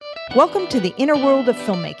Welcome to the inner world of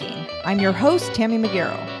filmmaking. I'm your host, Tammy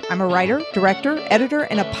McGarrow. I'm a writer, director, editor,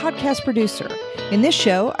 and a podcast producer. In this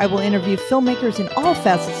show, I will interview filmmakers in all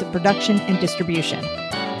facets of production and distribution.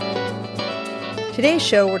 Today's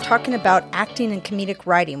show, we're talking about acting and comedic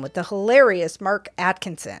writing with the hilarious Mark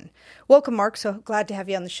Atkinson. Welcome, Mark. So glad to have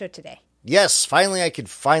you on the show today. Yes, finally I could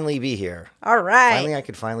finally be here. All right. Finally I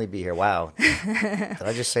could finally be here. Wow. Did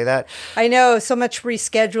I just say that? I know, so much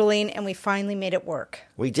rescheduling, and we finally made it work.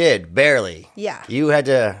 We did, barely. Yeah. You had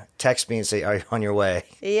to text me and say, are you on your way?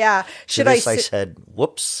 Yeah. I said,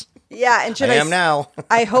 whoops. Yeah, and I am now.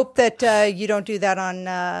 I hope that you don't do that on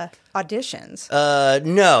auditions.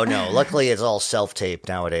 No. Luckily, it's all self-tape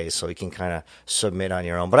nowadays, so you can kind of submit on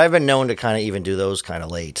your own. But I've been known to kind of even do those kind of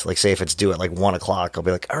late. Like, say if it's due at like 1 o'clock, I'll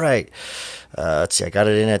be like, all right, let's see, I got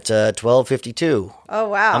it in at 12:52. Oh,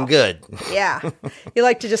 wow. I'm good. Yeah. You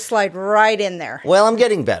like to just slide right in there. Well, I'm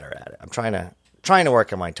getting better at it. I'm trying to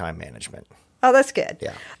work on my time management. Oh, that's good.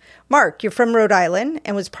 Yeah. Mark, you're from Rhode Island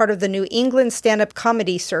and was part of the New England stand-up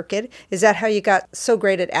comedy circuit. Is that how you got so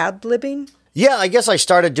great at ad-libbing? Yeah, I guess I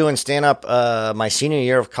started doing stand-up my senior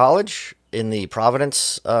year of college in the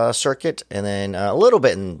Providence circuit, and then a little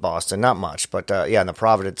bit in Boston, not much, but in the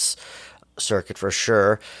Providence circuit for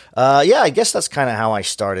sure. I guess that's kind of how I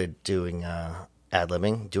started doing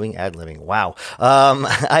ad-libbing. Wow.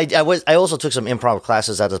 I also took some improv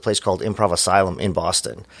classes at a place called Improv Asylum in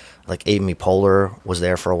Boston. Like Amy Poehler was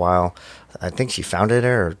there for a while. I think she founded it,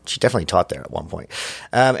 or she definitely taught there at one point.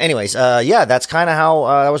 That's kind of how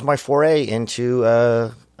that was my foray into,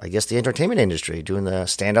 I guess, the entertainment industry, doing the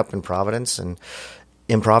stand-up in Providence and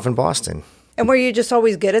improv in Boston. And were you just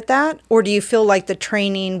always good at that? Or do you feel like the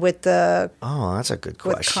training with Oh, that's a good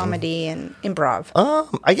question. With comedy and improv?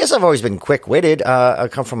 I guess I've always been quick-witted. I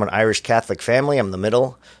come from an Irish Catholic family. I'm the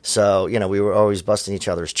middle. So, we were always busting each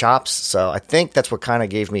other's chops. So I think that's what kind of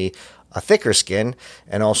gave me a thicker skin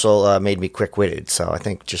and also made me quick-witted. So I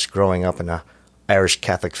think just growing up in an Irish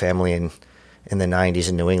Catholic family in the 90s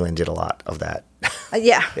in New England did a lot of that.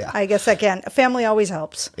 Yeah, I guess I can. Family always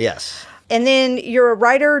helps. Yes. And then you're a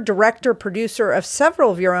writer, director, producer of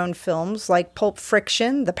several of your own films like Pulp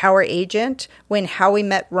Friction, The Power Agent, When Howie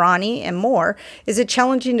Met Ronnie, and more. Is it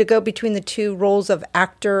challenging to go between the two roles of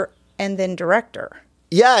actor and then director?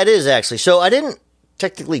 Yeah, it is actually. So I didn't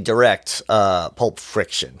technically direct Pulp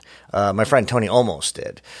Friction. My friend Tony almost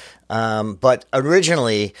did. But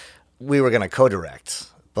originally we were going to co-direct.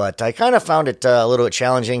 But I kind of found it a little bit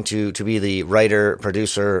challenging to be the writer,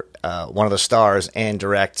 producer, one of the stars, and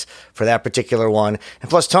direct for that particular one. And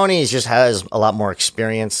plus, Tony just has a lot more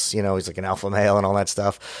experience. He's like an alpha male and all that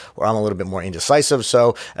stuff, where I'm a little bit more indecisive.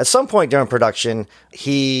 So at some point during production,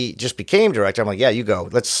 he just became director. I'm like, yeah, you go.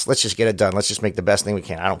 Let's just get it done. Let's just make the best thing we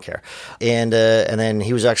can. I don't care. And then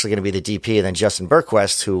he was actually going to be the DP. And then Justin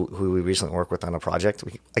Berquist, who we recently worked with on a project,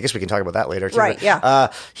 I guess we can talk about that later too. Right,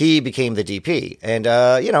 yeah. He became the DP.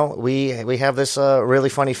 And, we have this really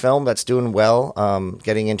funny film that's doing well,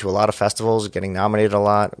 getting into a lot of festivals, getting nominated a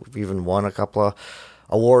lot. We've even won a couple of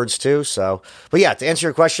awards too. So, but yeah, to answer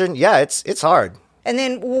your question, yeah, it's hard. And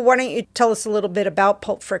then why don't you tell us a little bit about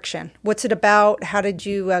Pulp Friction? What's it about? How did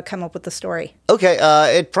you come up with the story? Okay,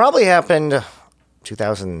 it probably happened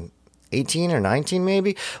 2018 or 19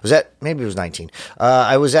 maybe. Maybe it was 19.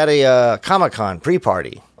 I was at a Comic-Con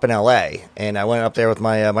pre-party in LA, and I went up there with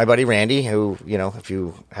my buddy Randy, who, if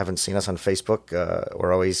you haven't seen us on Facebook,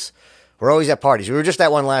 we're always at parties. We were just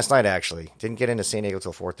at one last night, actually. Didn't get into San Diego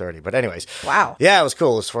till 4:30. But anyways. Wow. Yeah, it was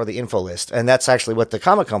cool. It was for the info list. And that's actually what the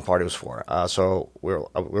Comic-Con party was for. So we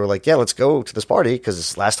were like, yeah, let's go to this party,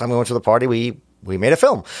 because last time we went to the party, we made a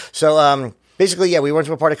film. So basically, we went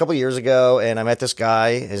to a party a couple of years ago, and I met this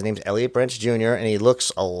guy. His name's Elliot Branch Jr., and he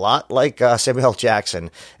looks a lot like Samuel L.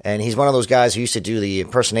 Jackson. And he's one of those guys who used to do the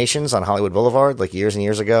impersonations on Hollywood Boulevard, like years and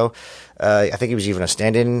years ago. I think he was even a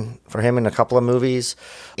stand-in for him in a couple of movies.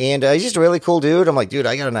 And he's just a really cool dude. I'm like, dude,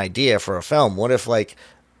 I got an idea for a film. What if,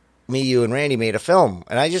 me, you, and Randy made a film?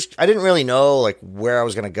 And I didn't really know, where I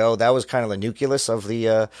was going to go. That was kind of the nucleus of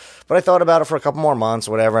the... but I thought about it for a couple more months,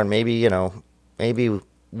 whatever, and maybe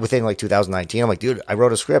within 2019, I'm like, dude, I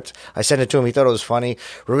wrote a script. I sent it to him. He thought it was funny.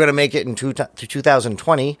 We were going to make it in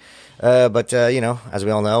 2020. But as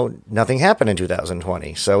we all know, nothing happened in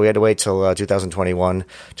 2020. So we had to wait till 2021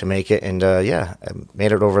 to make it. And I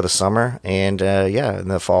made it over the summer and in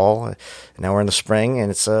the fall. And now we're in the spring, and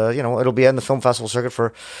it's, it'll be in the film festival circuit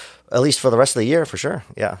for at least for the rest of the year for sure.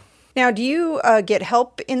 Yeah. Now, do you get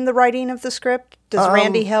help in the writing of the script? Does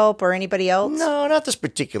Randy help or anybody else? No, not this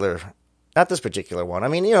particular one. I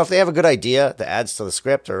mean, if they have a good idea that adds to the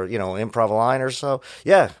script or, improv a line or so,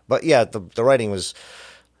 yeah. But yeah, the writing was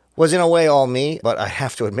was in a way all me, but I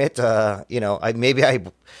have to admit,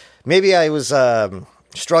 maybe I was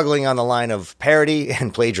struggling on the line of parody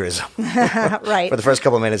and plagiarism Right. for the first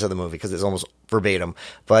couple of minutes of the movie because it's almost verbatim.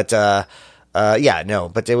 But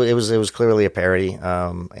but it was clearly a parody,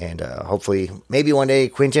 and hopefully maybe one day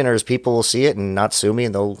Quentin or his people will see it and not sue me,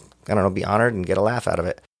 and they'll, I don't know, be honored and get a laugh out of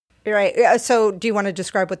it. Right. So do you want to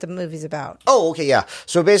describe what the movie's about? Oh, okay, yeah.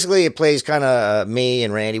 So basically it plays kind of me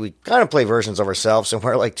and Randy. We kind of play versions of ourselves, and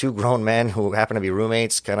we're like two grown men who happen to be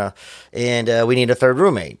roommates, and we need a third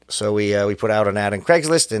roommate. So we put out an ad on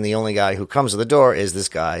Craigslist, and the only guy who comes to the door is this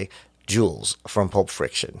guy, Jules, from Pulp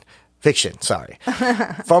Fiction.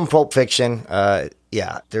 From Pulp Fiction.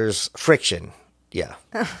 There's friction. Yeah.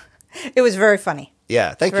 It was very funny.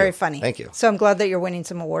 Yeah, thank you. Very funny. Thank you. So I'm glad that you're winning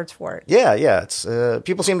some awards for it. Yeah. It's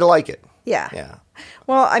people seem to like it. Yeah. Yeah.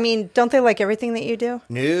 Well, I mean, don't they like everything that you do?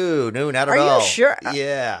 No, not at all. Are you sure?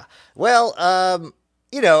 Yeah. Well,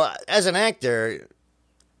 as an actor,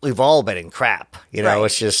 we've all been in crap. Right.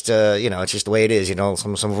 It's just it's just the way it is.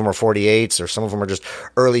 Some of them are 48s, or some of them are just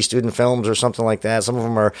early student films or something like that. Some of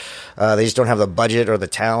them are they just don't have the budget or the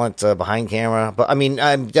talent behind camera. But I mean,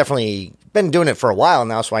 I've definitely been doing it for a while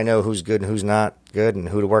now, so I know who's good and who's not good, and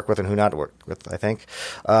who to work with and who not to work with. I think,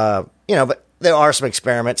 but there are some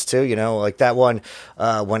experiments too. Like that one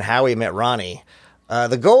when Howie Met Ronnie.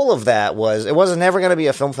 The goal of that was it wasn't never going to be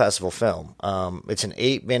a film festival film. It's an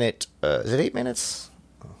 8-minute. Is it 8 minutes?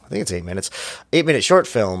 I think it's 8 minutes. 8-minute short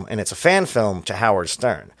film, and it's a fan film to Howard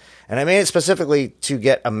Stern. And I made it specifically to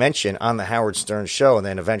get a mention on the Howard Stern show, and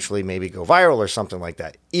then eventually maybe go viral or something like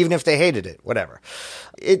that. Even if they hated it, whatever.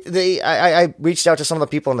 I reached out to some of the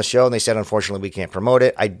people on the show, and they said, unfortunately, we can't promote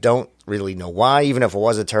it. I don't really know why. Even if it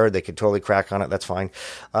was a turd, they could totally crack on it. That's fine.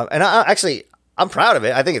 And I'm proud of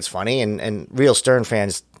it. I think it's funny, and real Stern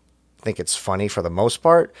fans think it's funny for the most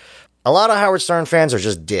part. A lot of Howard Stern fans are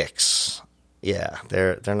just dicks. Yeah,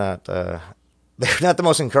 they're not the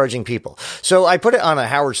most encouraging people. So I put it on a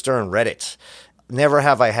Howard Stern Reddit. Never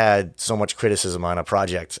have I had so much criticism on a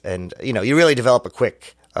project, and you really develop a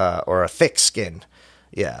quick or a thick skin.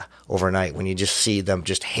 Yeah, overnight when you just see them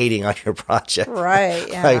just hating on your project. Right,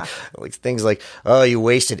 yeah. like things like, oh, you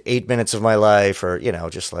wasted 8 minutes of my life, or,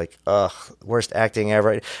 just like, worst acting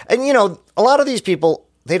ever. And, a lot of these people,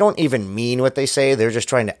 they don't even mean what they say. They're just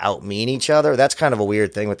trying to out-mean each other. That's kind of a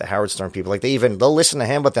weird thing with the Howard Stern people. Like, they'll listen to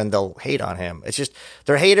him, but then they'll hate on him. It's just,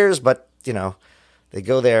 they're haters, but, they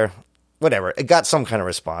go there, whatever. It got some kind of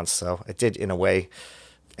response, so it did, in a way,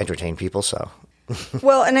 entertain people, so...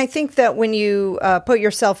 Well, and I think that when you put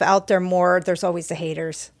yourself out there more, there's always the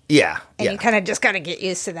haters. Yeah. And you kind of just got to get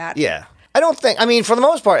used to that. Yeah. I don't think, for the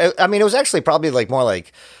most part, it was actually probably more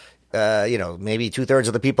like, maybe 2/3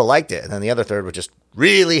 of the people liked it. And then the other third would just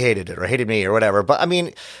really hated it or hated me or whatever. But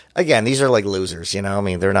again, these are like losers,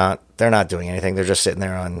 they're not doing anything. They're just sitting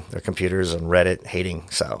there on their computers on Reddit hating.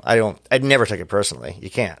 So I never took it personally. You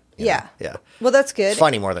can't. Yeah. Yeah. Well, that's good. It's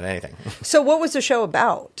funny more than anything. So what was the show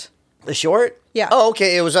about? The short? Yeah. Oh,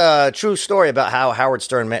 okay. It was a true story about how Howard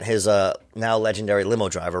Stern met his now legendary limo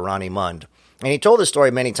driver, Ronnie Mund. And he told this story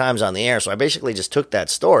many times on the air, so I basically just took that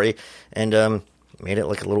story and made it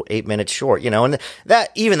like a little 8-minute short, and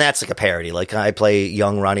that's like a parody. Like I play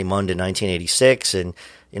young Ronnie Mund in 1986, and,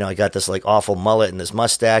 I got this like awful mullet and this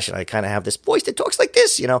mustache, and I kind of have this voice that talks like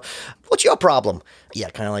this, what's your problem? Yeah,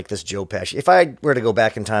 kind of like this Joe Pesci. If I were to go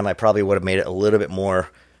back in time, I probably would have made it a little bit more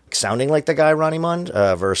sounding like the guy Ronnie Mund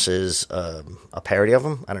versus a parody of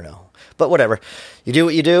him. I don't know. But whatever. You do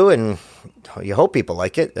what you do, and you hope people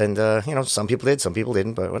like it. And, some people did, some people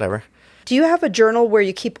didn't, but whatever. Do you have a journal where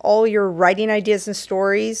you keep all your writing ideas and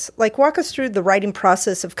stories? Like, walk us through the writing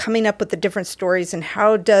process of coming up with the different stories, and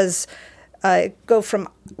how does it go from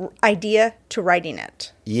idea to writing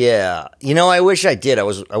it? Yeah. I wish I did. I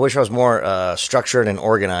wish I was more structured and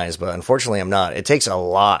organized, but unfortunately I'm not. It takes a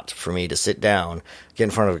lot for me to sit down, get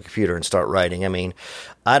in front of a computer, and start writing.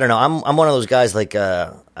 I don't know. I'm one of those guys like,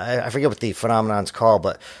 I forget what the phenomenon's called,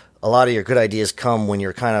 but a lot of your good ideas come when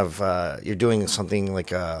you're kind of, you're doing something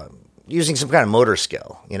like, using some kind of motor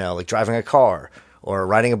skill, like driving a car or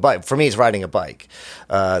riding a bike. For me, it's riding a bike.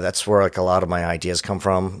 That's where like a lot of my ideas come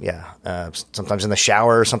from. Yeah. Sometimes in the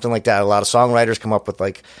shower or something like that. A lot of songwriters come up with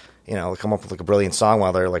like a brilliant song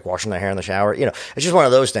while they're like washing their hair in the shower. It's just one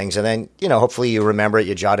of those things. And then, hopefully you remember it,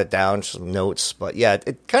 you jot it down, some notes. But yeah,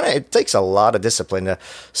 it takes a lot of discipline to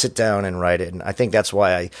sit down and write it. And I think that's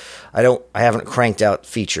why I haven't cranked out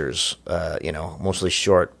features, mostly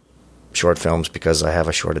short films, because I have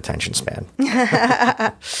a short attention span.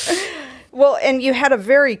 Well, and you had a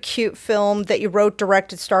very cute film that you wrote,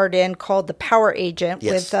 directed, starred in called The Power Agent.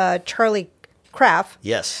 Yes. With Charlie Craft.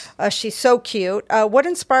 Yes. She's so cute. What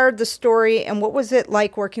inspired the story, and what was it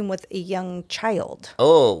like working with a young child?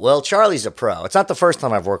 Oh, well, Charlie's a pro. It's not the first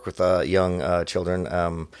time I've worked with young children.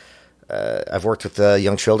 I've worked with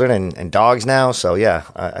young children and dogs now, so yeah,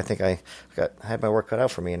 I think I had my work cut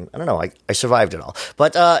out for me, and I don't know, I survived it all.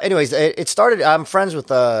 But anyways, it started. I'm friends with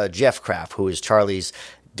Jeff Craft, who is Charlie's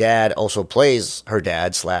dad, also plays her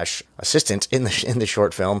dad / assistant in the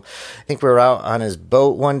short film. I think we were out on his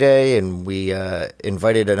boat one day, and we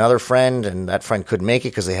invited another friend, and that friend couldn't make it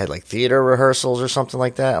because they had like theater rehearsals or something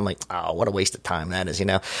like that. I'm like, oh, what a waste of time that is, you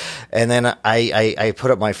know. And then I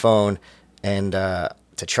put up my phone and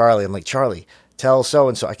to Charlie, I'm like, Charlie, tell so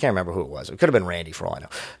and so. I can't remember who it was. It could have been Randy for all I know.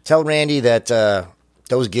 Tell Randy that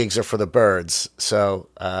those gigs are for the birds. So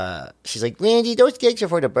she's like, Randy, those gigs are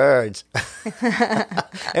for the birds.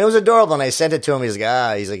 And it was adorable. And I sent it to him. He's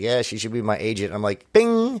like, yeah, she should be my agent. I'm like,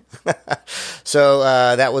 bing. So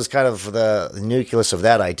that was kind of the nucleus of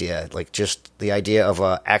that idea. Like just the idea of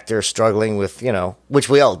an actor struggling with, you know, which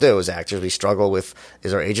we all do as actors. We struggle with,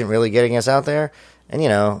 is our agent really getting us out there? And, you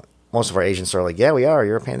know, most of our agents are like, yeah, we are.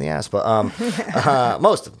 You're a pain in the ass. But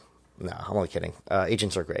most of them. No, I'm only kidding.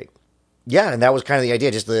 Agents are great. Yeah, and that was kind of the idea,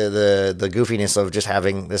 just the goofiness of just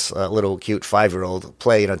having this little cute 5-year-old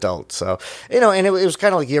play an adult. So, you know, and it was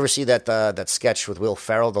kind of like, you ever see that sketch with Will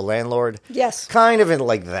Ferrell, the landlord? Yes. Kind of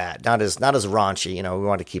like that. Not as raunchy, you know, we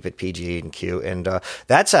wanted to keep it PG and cute. And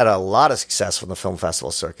that's had a lot of success from the film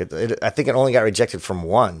festival circuit. I think it only got rejected from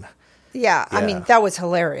one. Yeah, I mean, that was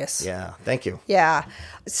hilarious. Yeah, thank you. Yeah.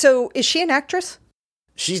 So is she an actress?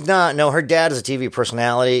 She's not. No, her dad is a TV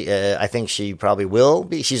personality. I think she probably will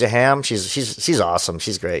be. She's a ham. She's awesome.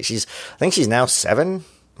 She's great. I think she's now 7.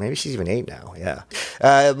 Maybe she's even 8 now. Yeah.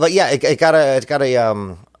 But yeah, it got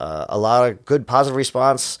a lot of good positive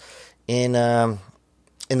response in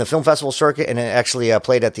the film festival circuit, and it actually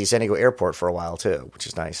played at the San Diego airport for a while too, which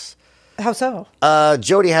is nice. How so?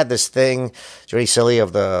 Jody had this thing, Jody Silly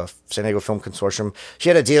of the San Diego Film Consortium. She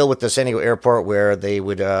had a deal with the San Diego airport where they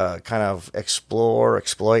would kind of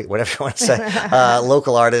exploit, whatever you want to say,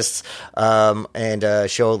 local artists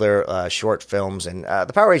and show their short films. And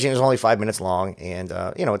the Power Agent was only 5 minutes long, and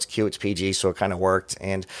you know, it's cute, it's PG, so it kind of worked.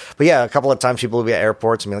 But yeah, a couple of times people would be at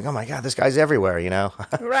airports and be like, "Oh my God, this guy's everywhere," you know?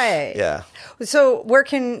 Right. Yeah. So where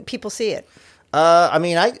can people see it? I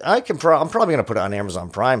mean, I'm probably going to put it on Amazon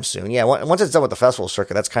Prime soon. Yeah, once it's done with the festival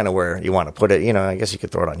circuit, that's kind of where you want to put it. You know, I guess you could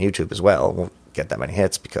throw it on YouTube as well. It won't get that many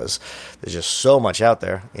hits because there's just so much out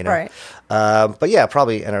there, you know. Right. But yeah,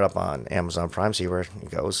 probably ended up on Amazon Prime, see where it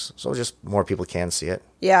goes. So just more people can see it.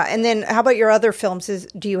 Yeah, and then how about your other films?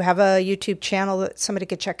 Do you have a YouTube channel that somebody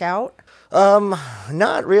could check out?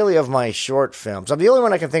 Not really of my short films. The only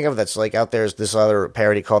one I can think of that's like out there is this other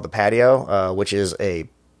parody called The Patio, which is a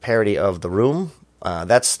parody of The Room.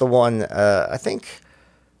 That's the one, I think.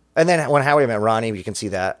 And then When Howie Met Ronnie, you can see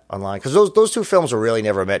that online. Because those two films were really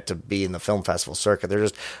never meant to be in the film festival circuit. They're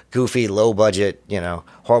just goofy, low budget, you know,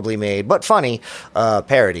 horribly made, but funny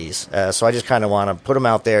parodies. So I just kind of want to put them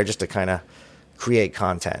out there just to kind of create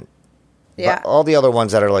content. Yeah. But all the other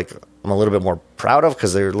ones that are like, I'm a little bit more proud of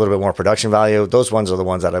because they're a little bit more production value, those ones are the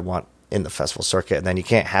ones that I want in the festival circuit. And then you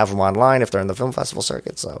can't have them online if they're in the film festival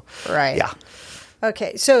circuit. So, right. Yeah.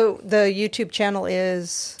 Okay, so the YouTube channel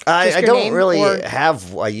is I don't really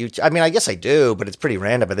have a YouTube. I mean, I guess I do, but it's pretty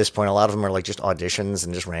random at this point. A lot of them are like just auditions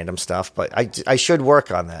and just random stuff. But I should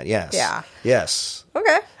work on that. Yes. Yeah. Yes.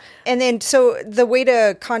 Okay. And then, so the way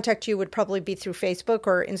to contact you would probably be through Facebook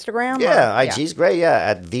or Instagram? Yeah, IG's great. Yeah,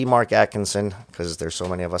 at the Mark Atkinson, because there's so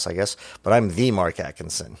many of us, I guess. But I'm the Mark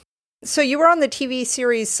Atkinson. So you were on the TV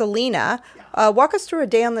series Celina. Walk us through a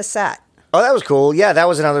day on the set. Oh, that was cool. Yeah, that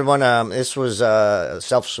was another one. This was a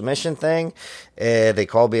self-submission thing. They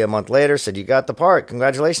called me a month later, said, "You got the part.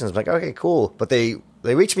 Congratulations." I'm like, okay, cool. But they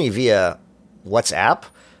reached me via WhatsApp.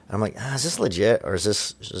 And I'm like, is this legit or is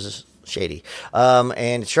this shady?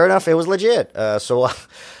 And sure enough, it was legit. So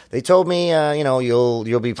they told me,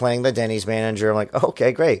 you'll be playing the Denny's manager. I'm like, oh,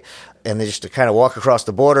 okay, great. And they just to kind of walk across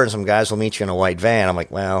the border and some guys will meet you in a white van. I'm like,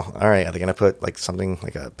 well, all right. Are they going to put like something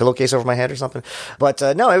like a pillowcase over my head or something? But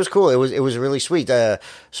no, it was cool. It was really sweet.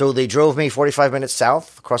 So they drove me 45 minutes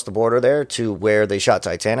south across the border there to where they shot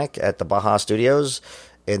Titanic at the Baja Studios.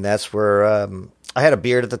 And that's where I had a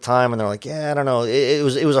beard at the time, and they're like, yeah, I don't know. It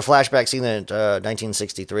was a flashback scene in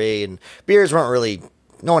 1963, and beards weren't really.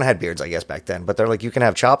 No one had beards, I guess, back then. But they're like, you can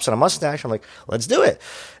have chops and a mustache. I'm like, let's do it.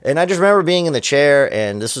 And I just remember being in the chair,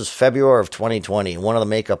 and this was February of 2020. One of the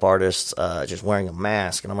makeup artists just wearing a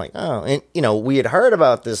mask. And I'm like, oh. And, we had heard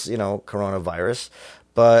about this, coronavirus.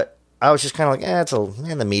 But I was just kind of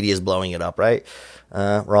like, the media's blowing it up, right?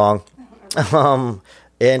 Wrong.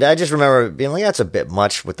 And I just remember being like, that's a bit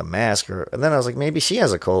much with the mask. And then I was like, maybe she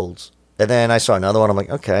has a cold. And then I saw another one. I'm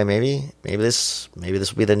like, okay, maybe this will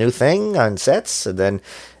be the new thing on sets. And then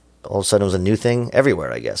all of a sudden it was a new thing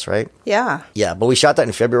everywhere, I guess, right? Yeah. Yeah, but we shot that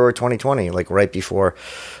in February 2020, like right before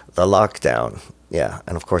the lockdown. Yeah,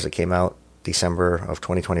 and of course it came out December of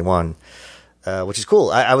 2021. Which is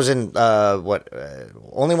cool. I was in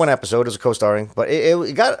only one episode as a co-starring, but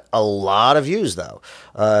it got a lot of views though.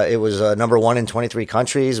 It was number one in 23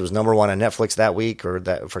 countries. It was number one on Netflix that week or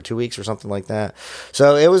that for 2 weeks or something like that.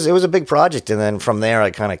 So it was a big project, and then from there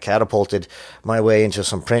I kind of catapulted my way into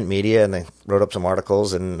some print media, and they wrote up some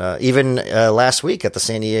articles. And even last week at the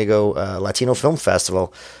San Diego Latino Film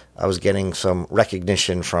Festival, I was getting some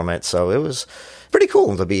recognition from it. So it was pretty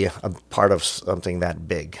cool to be a part of something that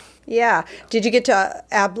big. Yeah. Did you get to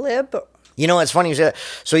ad-lib? You know, it's funny you say that.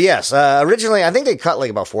 So, yes, originally, I think they cut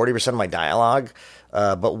like about 40% of my dialogue.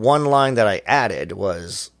 But one line that I added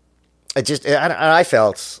was, I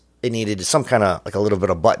felt it needed some kind of, like a little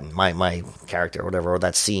bit of button, my character or whatever, or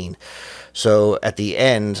that scene. So at the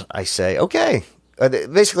end, I say, okay.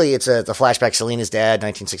 Basically, it's a flashback. Celina's dad,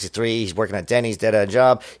 1963. He's working at Denny's, dead at a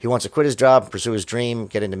job. He wants to quit his job, pursue his dream,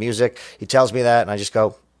 get into music. He tells me that, and I just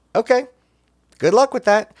go, okay, good luck with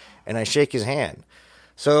that. And I shake his hand.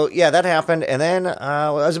 So, yeah, that happened. And then it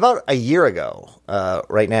was about a year ago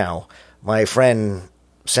right now. My friend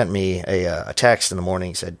sent me a text in the morning.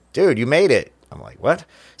 He said, dude, you made it. I'm like, what?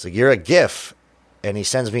 He's like, you're a GIF. And he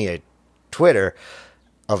sends me a Twitter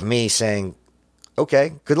of me saying,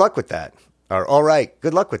 okay, good luck with that. Or, all right,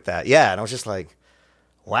 good luck with that. Yeah. And I was just like,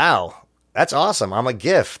 wow, that's awesome. I'm a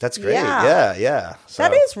GIF. That's great. Yeah. So,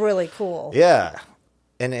 that is really cool. Yeah.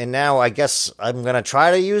 And now I guess I'm going to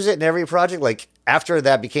try to use it in every project. Like after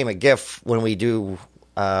that became a GIF when we do,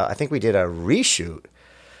 I think we did a reshoot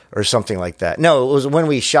or something like that. No, it was when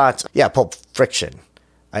we shot, Pulp Friction.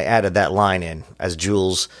 I added that line in as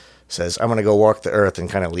Jules says, I'm going to go walk the earth, and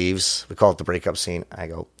kind of leaves. We call it the breakup scene. I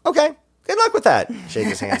go, okay, good luck with that. Shake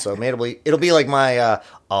his hand. So it'll be like my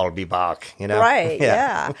I'll be back, you know? Right,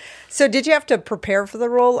 yeah. So did you have to prepare for the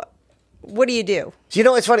role? What do you do? So, you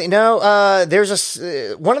know, it's funny. No, there's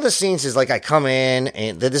one of the scenes is like I come in,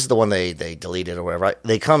 and this is the one they deleted or whatever.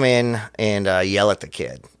 They come in and yell at the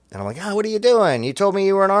kid. And I'm like, what are you doing? You told me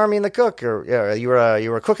you were an army and the cook, or you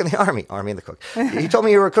were a cook in the army and the cook. You told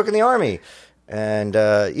me you were a cook in the army. And,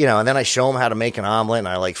 and then I show him how to make an omelet, and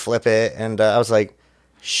I like flip it. And I was like,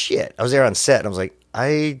 shit. I was there on set, and I was like,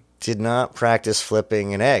 I did not practice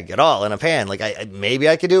flipping an egg at all in a pan. Like maybe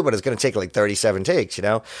I could do it, but it's going to take like 37 takes, you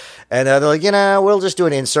know? And they're like, we'll just do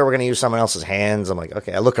an insert. We're going to use someone else's hands. I'm like,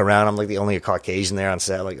 okay. I look around. I'm like the only Caucasian there on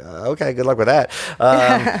set. Like, okay, good luck with that.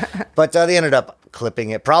 But they ended up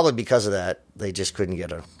clipping it probably because of that. They just couldn't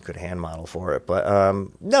get a good hand model for it. But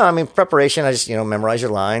no, I mean, preparation, I just, memorize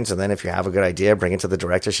your lines. And then if you have a good idea, bring it to the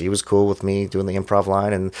director. She was cool with me doing the improv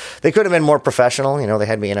line. And they could have been more professional. They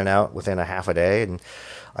had me in and out within a half a day. And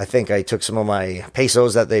I think I took some of my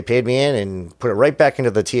pesos that they paid me in and put it right back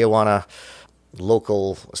into the Tijuana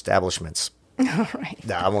local establishments. All right.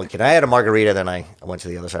 Nah, I'm only kidding. I had a margarita, then I went to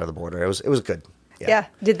the other side of the border. It was good. Yeah.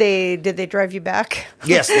 Did they drive you back?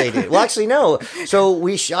 Yes, they did. Well, actually, no. So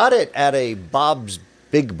we shot it at a Bob's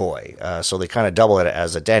Big Boy. So they kind of double it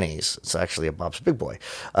as a Denny's. It's actually a Bob's Big Boy.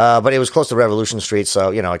 But it was close to Revolution Street.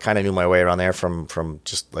 So, I kind of knew my way around there from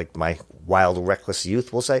just like my wild, reckless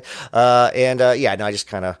youth, we'll say. I just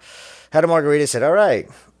kind of had a margarita, said, all right,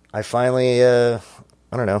 I finally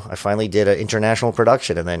did an international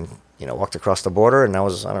production, and then, walked across the border, and I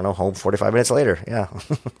was, home 45 minutes later. Yeah.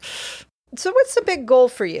 So what's the big goal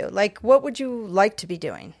for you? Like, what would you like to be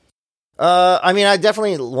doing? I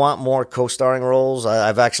definitely want more co-starring roles.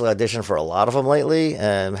 I've actually auditioned for a lot of them lately.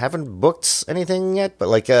 Haven't booked anything yet, but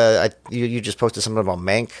like you just posted something about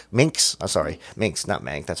Minx. I'm sorry, Minx, not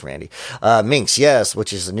Mank. That's Randy. Minx, yes,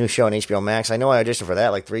 which is a new show on HBO Max. I know I auditioned for that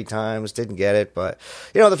like 3 times, didn't get it, but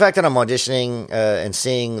the fact that I'm auditioning and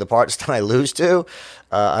seeing the parts that I lose to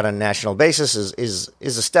on a national basis is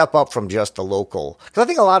a step up from just the local. Because I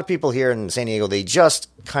think a lot of people here in San Diego, they just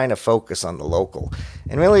kind of focus on the local,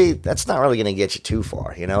 and really that's not really going to get you too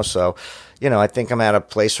far, So, I think I'm at a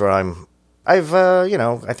place where I've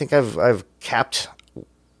capped,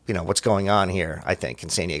 what's going on here. I think in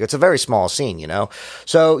San Diego, it's a very small scene,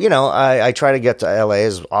 So, I try to get to LA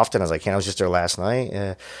as often as I can. I was just there last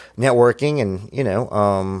night, networking,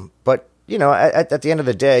 and but. At the end of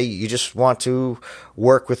the day, you just want to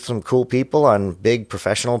work with some cool people on big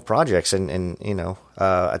professional projects. And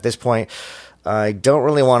at this point, I don't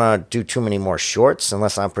really want to do too many more shorts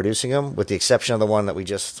unless I'm producing them, with the exception of the one that we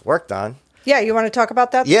just worked on. Yeah, you want to talk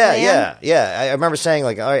about that? Yeah. I remember saying,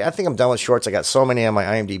 like, all right, I think I'm done with shorts. I got so many on my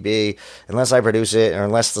IMDb. Unless I produce it, or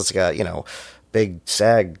unless it's got, big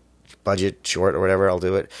SAG budget short or whatever, I'll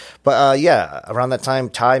do it. But around that time,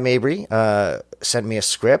 Ty Mabry sent me a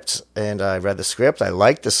script, and I read the script. I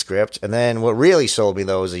liked the script. And then what really sold me,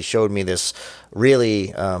 though, is he showed me this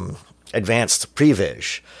really advanced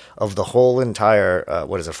pre-vis of the whole entire,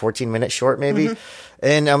 14-minute short maybe? Mm-hmm.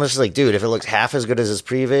 And I'm just like, dude, if it looks half as good as his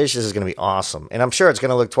pre-vis, this is going to be awesome. And I'm sure it's going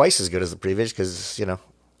to look twice as good as the pre-vis because,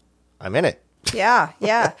 I'm in it. Yeah.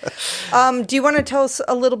 Do you want to tell us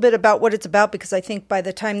a little bit about what it's about? Because I think by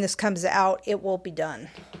the time this comes out, it will be done.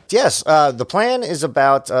 Yes. The plan is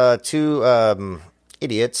about two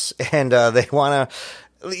idiots, and they want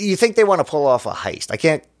to – you think they want to pull off a heist. I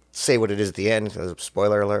can't say what it is at the end.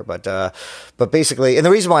 Spoiler alert. But basically – and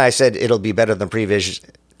the reason why I said it'll be better than pre-vis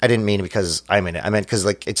 – I didn't mean because I'm in it. I meant because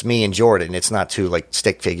it's me and Jordan. It's not two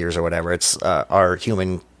stick figures or whatever. It's our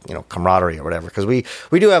human camaraderie or whatever. Because we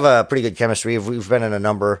do have a pretty good chemistry. We've been in a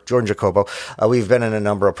number. Jordan Jacobo. We've been in a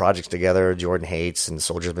number of projects together. Jordan Hates and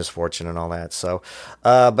Soldiers of Misfortune and all that. So,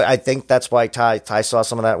 but I think that's why Ty saw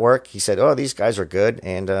some of that work. He said, "Oh, these guys are good,"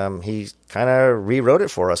 and he kind of rewrote it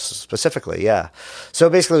for us specifically. Yeah. So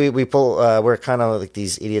basically, we're kind of like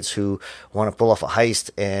these idiots who want to pull off a heist,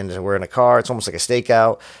 and we're in a car. It's almost like a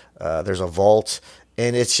stakeout. There's a vault.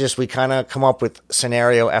 And it's just we kind of come up with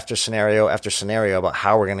scenario after scenario after scenario about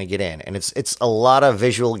how we're going to get in. And it's a lot of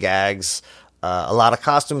visual gags, a lot of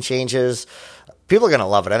costume changes. People are going to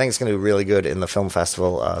love it. I think it's going to be really good in the film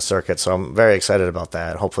festival circuit. So I'm very excited about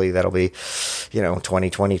that. Hopefully that'll be,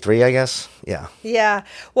 2023, I guess. Yeah. Yeah.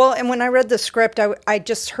 Well, and when I read the script, I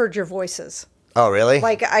just heard your voices. Oh, really?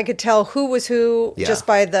 Like I could tell who was who just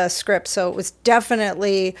by the script. So it was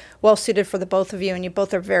definitely well suited for the both of you, and you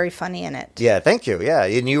both are very funny in it. Yeah, thank you. Yeah,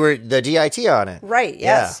 and you were the DIT on it. Right,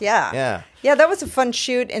 yes, yeah. Yeah, that was a fun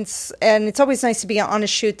shoot, and it's always nice to be on a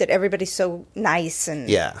shoot that everybody's so nice and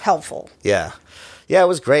helpful. Yeah. Yeah, it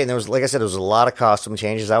was great. And there was, like I said, there was a lot of costume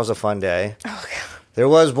changes. That was a fun day. Oh, God. There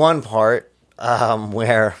was one part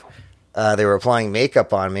where they were applying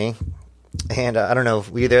makeup on me. And I don't know,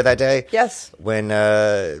 were you there that day? Yes. When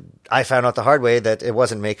I found out the hard way that it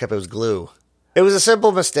wasn't makeup, it was glue. It was a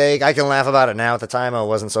simple mistake. I can laugh about it now. At the time, it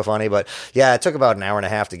wasn't so funny. But yeah, it took about an hour and a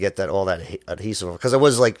half to get all that adhesive. Because it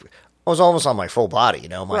was almost on my full body,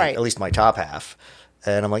 right. At least my top half.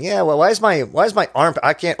 And I'm like, yeah, well, why is my arm,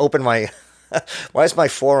 I can't open my, why is my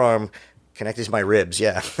forearm connected to my ribs?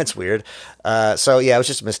 Yeah, that's weird. So yeah, it was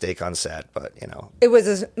just a mistake on set, but It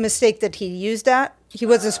was a mistake that he used that? He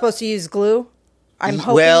wasn't supposed to use glue? I'm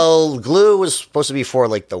hoping. Well, glue was supposed to be for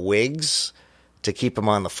the wigs to keep them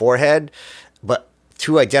on the forehead, but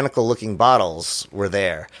two identical looking bottles were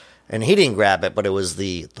there. And he didn't grab it, but it was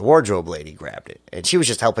the wardrobe lady grabbed it. And she was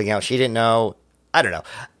just helping out. She didn't know. I don't know.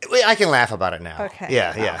 I can laugh about it now. Okay.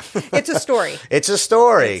 Yeah. It's a story. It's a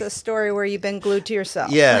story. It's a story where you've been glued to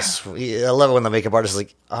yourself. Yes. I love it when the makeup artist is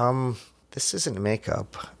like, this isn't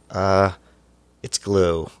makeup. It's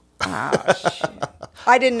glue. Oh, shit.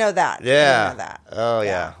 I didn't know that. Yeah. I didn't know that. Oh,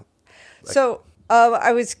 yeah. So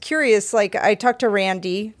I was curious. I talked to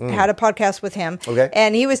Randy, had a podcast with him. Okay.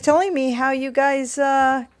 And he was telling me how you guys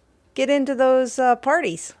get into those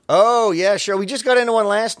parties. Oh, yeah, sure. We just got into one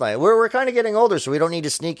last night. We're kind of getting older, so we don't need to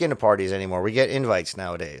sneak into parties anymore. We get invites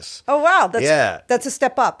nowadays. Oh, wow. That's a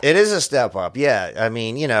step up. It is a step up, yeah. I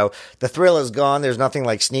mean, the thrill is gone. There's nothing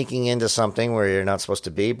like sneaking into something where you're not supposed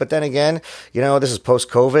to be. But then again, this is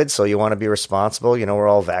post-COVID, so you want to be responsible. We're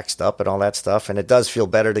all vaxxed up and all that stuff, and it does feel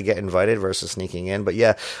better to get invited versus sneaking in. But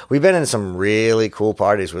yeah, we've been in some really cool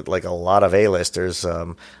parties with a lot of A-listers.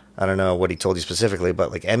 I don't know what he told you specifically,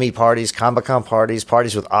 but Emmy parties, Comic-Con parties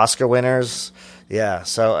with Oscar winners. Yeah.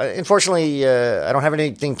 So unfortunately, I don't have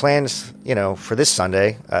anything planned, for this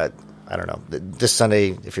Sunday. I don't know. This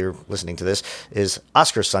Sunday, if you're listening to this, is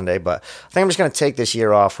Oscar Sunday, but I think I'm just going to take this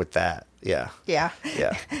year off with that. Yeah. Yeah.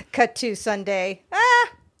 Yeah. Cut to Sunday.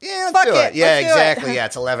 Yeah, let's do it. Yeah, let's exactly. Yeah,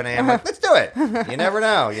 it's 11 a.m. Let's do it. You never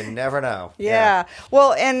know. You never know. Yeah.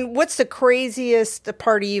 Well, and what's the craziest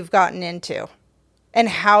party you've gotten into? And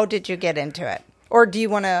how did you get into it? Or do you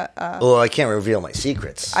want to... Well, I can't reveal my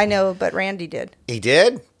secrets. I know, but Randy did. He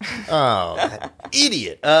did? Oh, that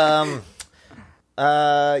idiot. Yeah,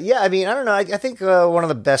 I mean, I don't know. I think one of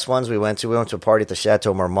the best ones we went to a party at the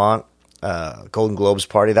Chateau Marmont, Golden Globes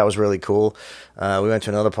party. That was really cool. We went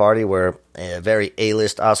to another party where a very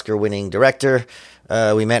A-list Oscar-winning director,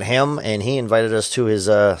 we met him, and he invited us to his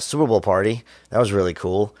Super Bowl party. That was really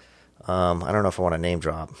cool. I don't know if I want to name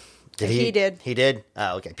drop. He did. He did?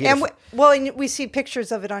 Oh, okay. Peter And we see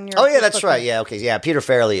pictures of it on your Oh, yeah, Facebook that's right. page. Yeah, okay. Yeah, Peter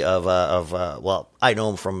Farrelly well, I know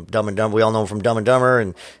him from Dumb and Dumber. We all know him from Dumb and Dumber,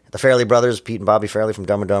 and the Farrelly brothers, Pete and Bobby Farrelly from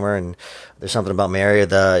Dumb and Dumber, and there's something about Mary.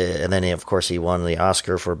 And then, of course, he won the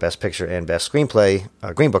Oscar for Best Picture and Best Screenplay,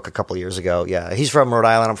 Green Book, a couple of years ago. Yeah, he's from Rhode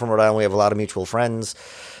Island. I'm from Rhode Island. We have a lot of mutual friends.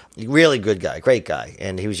 Really good guy, great guy.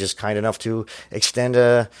 And he was just kind enough to extend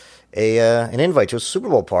an invite to a Super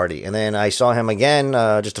Bowl party. And then I saw him again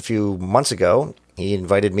just a few months ago. He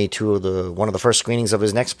invited me to one of the first screenings of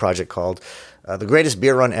his next project called The Greatest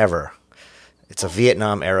Beer Run Ever. It's a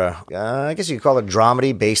Vietnam era, I guess you could call it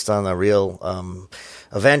dramedy based on a real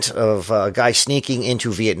event of a guy sneaking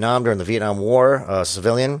into Vietnam during the Vietnam War, a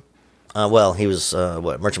civilian. Well, he was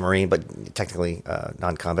merchant marine, but technically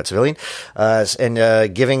non-combat civilian,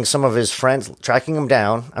 and giving some of his friends, tracking him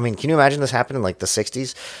down. I mean, can you imagine this happened in like the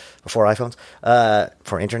 60s? Before iPhones,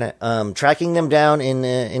 for internet, tracking them down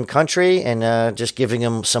in country and just giving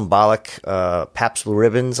them symbolic Pabst Blue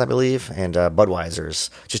Ribbons, I believe, and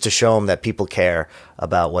Budweisers, just to show them that people care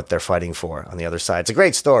about what they're fighting for on the other side. It's a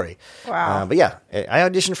great story. Wow. But yeah, I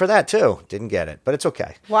auditioned for that too. Didn't get it, but it's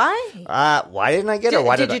okay. Why? Why didn't I get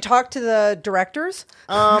it? Did you talk to the directors?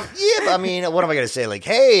 Yeah, but I mean, what am I going to say? Like,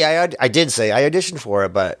 hey, I did say I auditioned for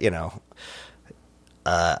it, but you know.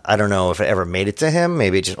 I don't know if it ever made it to him.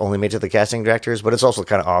 Maybe it just only made it to the casting directors. But it's also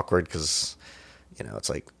kind of awkward because, you know, it's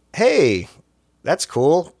like, hey, that's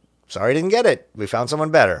cool. Sorry I didn't get it. We found someone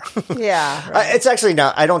better. Yeah. Right. It's actually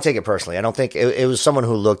not. I don't take it personally. I don't think it was someone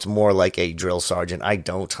who looked more like a drill sergeant.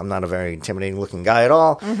 I'm not a very intimidating looking guy at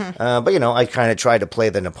all. Mm-hmm. But, you know, I kind of tried to play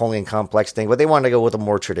the Napoleon complex thing. But they wanted to go with a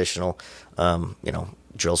more traditional, you know,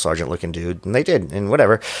 drill sergeant looking dude, and they did, and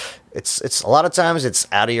whatever. It's a lot of times it's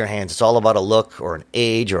out of your hands. It's all about a look or an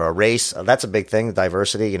age or a race. That's a big thing.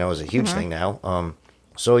 Diversity, you know, is a huge thing now.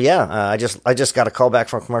 So yeah, I just got a call back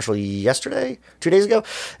from a commercial yesterday, 2 days ago,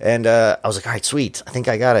 and I was like, all right, sweet, I think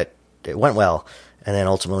I got it. It went well, and then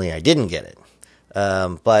ultimately I didn't get it.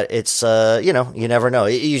 But it's, you know, you never know.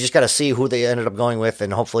 You just got to see who they ended up going with,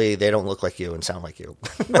 and hopefully they don't look like you and sound like you.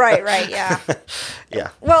 Right, yeah. Yeah.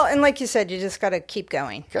 Well, and like you said, you just got to keep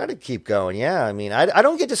going. Got to keep going, yeah. I mean, I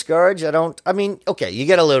don't get discouraged. Okay, you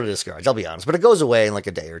get a little discouraged, I'll be honest, but it goes away in like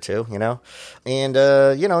a day or two, you know? And,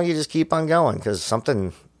 you know, you just keep on going because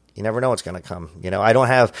something, you never know what's going to come. You know, I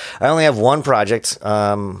only have one project,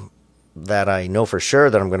 that I know for sure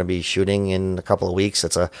that I'm going to be shooting in a couple of weeks.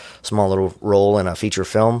 It's a small little role in a feature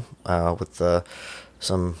film with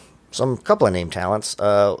some couple of name talents.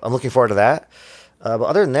 I'm looking forward to that. But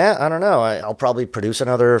other than that, I don't know. I'll probably produce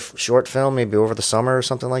another short film maybe over the summer or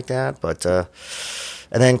something like that. But and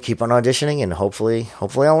then keep on auditioning and hopefully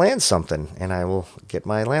I'll land something and I will get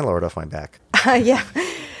my landlord off my back. Yeah.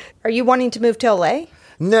 Are you wanting to move to LA?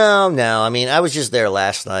 No. I mean, I was just there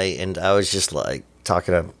last night and I was just like,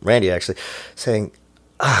 talking to Randy actually, saying,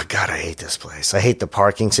 oh, God, I hate this place. I hate the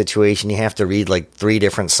parking situation. You have to read like 3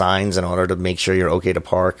 different signs in order to make sure you're okay to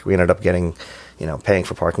park. We ended up getting, you know, paying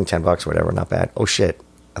for parking $10 or whatever. Not bad. Oh, shit.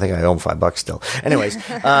 I think I owe him $5 still. Anyways.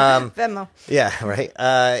 Venmo. Yeah, right.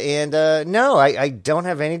 No, I don't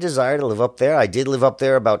have any desire to live up there. I did live up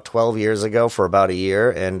there about 12 years ago for about a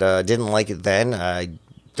year and didn't like it then. I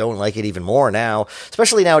don't like it even more now,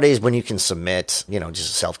 especially nowadays when you can submit, you know,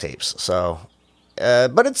 just self-tapes. So...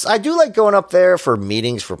 but I do like going up there for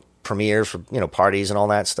meetings, for premieres, for, you know, parties and all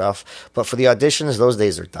that stuff. But for the auditions, those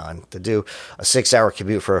days are done. To do a 6-hour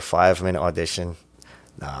commute for a 5-minute audition,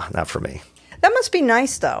 nah, not for me. That must be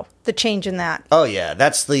nice, though, the change in that. Oh, yeah.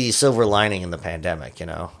 That's the silver lining in the pandemic, you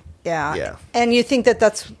know? Yeah. And you think that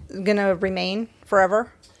that's going to remain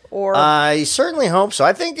forever? Or I certainly hope so.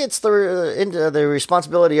 I think it's the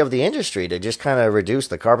responsibility of the industry to just kind of reduce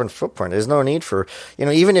the carbon footprint. There's no need for, you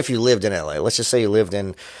know, even if you lived in LA, let's just say you lived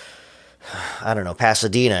in, I don't know,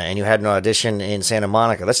 Pasadena, and you had an audition in Santa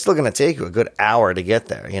Monica, that's still going to take you a good hour to get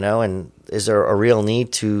there, you know, and is there a real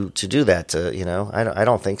need to do that? You know, I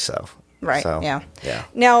don't think so. Right, so, yeah.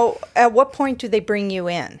 Now, at what point do they bring you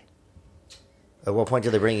in? At what point do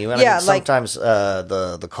they bring you in? Yeah, I mean, sometimes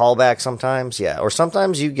the callback. Sometimes, yeah, or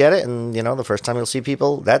sometimes you get it, and you know the first time you'll see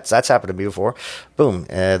people. That's happened to me before. Boom,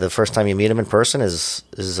 the first time you meet them in person is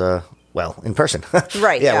in person.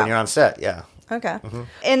 Right. Yeah, when you're on set. Yeah. Okay. Mm-hmm.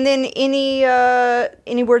 And then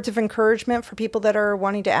any words of encouragement for people that are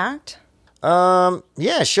wanting to act?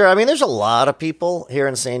 Yeah, sure. I mean, there's a lot of people here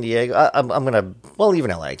in San Diego. Even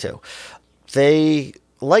LA too. They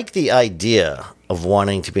like the idea of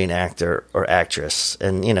wanting to be an actor or actress,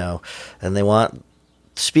 and you know, and they want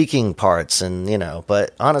speaking parts, and you know,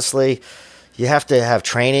 but honestly, you have to have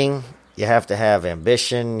training, you have to have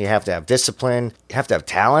ambition, you have to have discipline, you have to have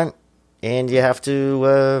talent, and you have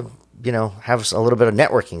to have a little bit of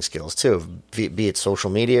networking skills too, be it social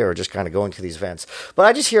media or just kind of going to these events. But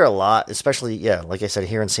I just hear a lot, especially, like I said,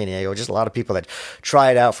 here in San Diego, just a lot of people that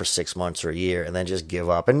try it out for 6 months or a year and then just give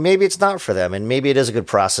up. And maybe it's not for them. And maybe it is a good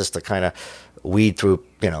process to kind of weed through,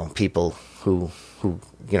 people who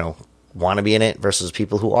want to be in it versus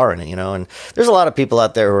people who are in it, and there's a lot of people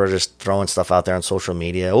out there who are just throwing stuff out there on social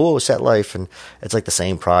media. Oh, set life. And it's like the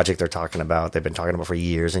same project they're talking about. They've been talking about for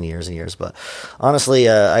years and years and years. But honestly,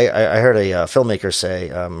 I heard a filmmaker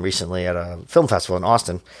say recently at a film festival in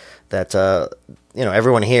Austin that,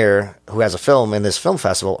 everyone here who has a film in this film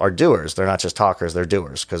festival are doers. They're not just talkers. They're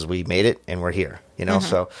doers because we made it and we're here,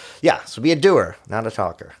 So be a doer, not a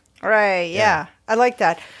talker. Right. Yeah. I like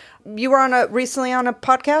that. You were recently on a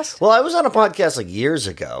podcast? Well, I was on a podcast like years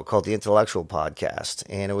ago called the IntelleXual Podcast,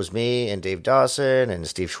 and it was me and Dave Dawson and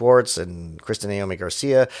Steve Schwartz and Kristen Naomi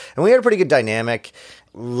Garcia, and we had a pretty good dynamic.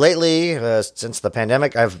 Lately, since the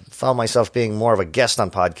pandemic, I've found myself being more of a guest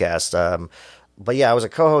on podcasts. But yeah, I was a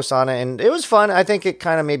co-host on it, and it was fun. I think it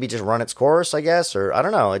kind of maybe just run its course, I guess, or I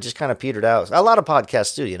don't know. It just kind of petered out. A lot of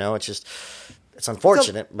podcasts do, it's just... It's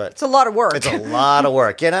unfortunate, but it's a lot of work. It's a lot of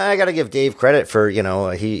work. And I got to give Dave credit for,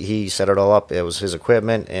 he set it all up. It was his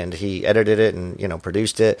equipment and he edited it and,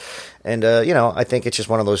 produced it. And, I think it's just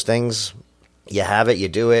one of those things. You have it, you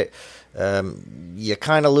do it. You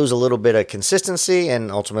kind of lose a little bit of consistency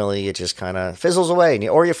and ultimately it just kind of fizzles away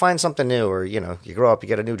or you find something new or, you grow up, you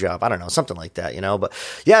get a new job. I don't know, something like that, but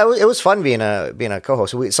yeah, it was fun being a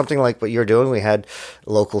co-host. Something like what you're doing. We had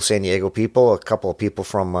local San Diego people, a couple of people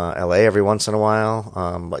from LA every once in a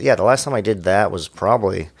while. But yeah, the last time I did that was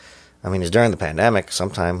probably, it was during the pandemic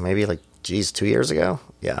sometime, maybe 2 years ago.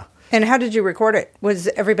 Yeah. And how did you record it? Was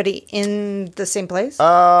everybody in the same place?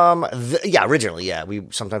 Originally, yeah.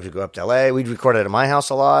 Sometimes we'd go up to LA. We'd record it at my house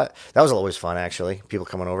a lot. That was always fun, actually, people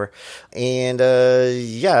coming over. And,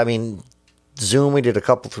 Zoom, we did a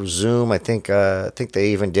couple through Zoom. I think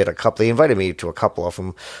they even did a couple. They invited me to a couple of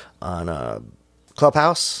them on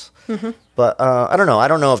Clubhouse. Mm-hmm. But I don't know. I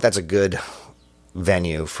don't know if that's a good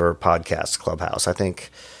venue for podcasts, Clubhouse.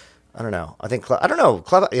 I don't know. I don't know.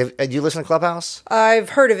 Do you listen to Clubhouse? I've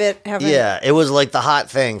heard of it. Yeah, it was like the hot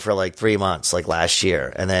thing for 3 months, last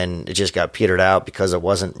year, and then it just got petered out because it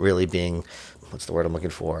wasn't really being, what's the word I'm looking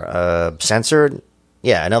for? Censored.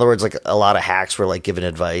 Yeah, in other words, a lot of hacks were giving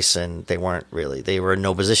advice, and they were in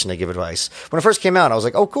no position to give advice. When it first came out, I was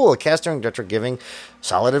like, oh, cool, a casting director giving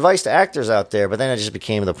solid advice to actors out there. But then it just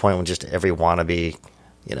became the point when just every wannabe,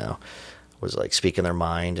 was speaking their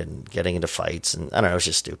mind and getting into fights, and I don't know, it's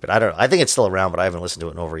just stupid. I think it's still around, but I haven't listened to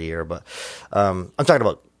it in over a year. But I'm talking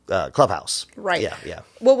about Clubhouse, right? Yeah.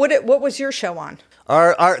 Well, what was your show on?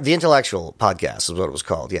 The IntelleXual Podcast is what it was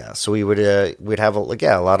called. Yeah, so we'd have a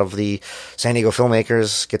lot of the San Diego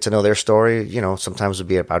filmmakers get to know their story. Sometimes it'd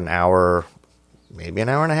be about an hour, maybe an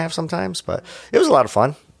hour and a half sometimes, but it was a lot of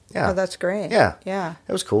fun. Yeah, oh, that's great. Yeah,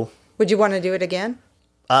 it was cool. Would you want to do it again?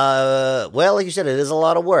 Well, like you said, it is a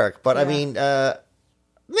lot of work, but yeah.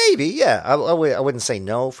 Maybe, yeah. I wouldn't say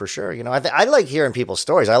no for sure. I like hearing people's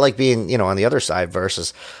stories. I like being, on the other side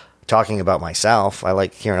versus talking about myself. I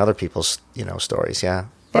like hearing other people's, stories. Yeah.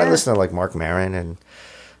 But I listen to Mark Maron and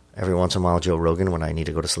every once in a while Joe Rogan when I need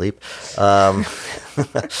to go to sleep. Yeah,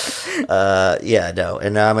 no.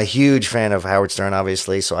 And I'm a huge fan of Howard Stern,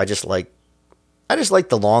 obviously. So I just like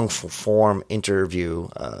the long form interview.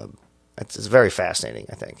 It's very fascinating,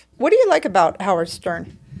 I think. What do you like about Howard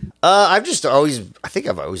Stern? I think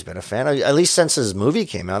I've always been a fan, at least since his movie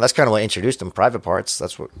came out. That's kind of what introduced him, Private Parts.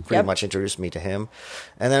 That's what pretty much introduced me to him.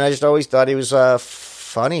 And then I just always thought he was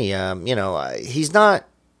funny. He's not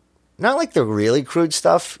like the really crude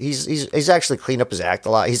stuff. He's actually cleaned up his act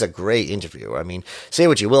a lot. He's a great interviewer. Say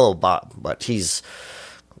what you will about, but he's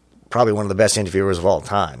probably one of the best interviewers of all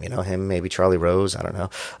time. Him, maybe Charlie Rose. I don't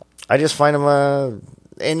know. I just find him,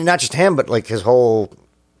 and not just him, but his whole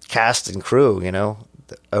cast and crew,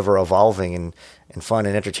 ever evolving and fun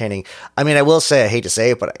and entertaining. I will say, I hate to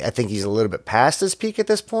say it, but I think he's a little bit past his peak at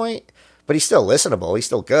this point, but he's still listenable. He's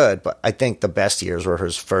still good. But I think the best years were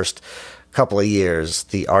his first couple of years,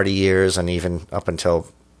 the arty years, and even up until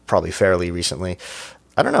probably fairly recently.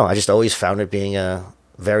 I don't know. I just always found it being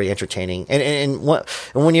very entertaining. And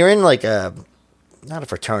when you're in not a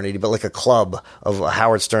fraternity, but a club of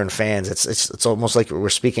Howard Stern fans, it's almost like we're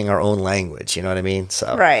speaking our own language. You know what I mean?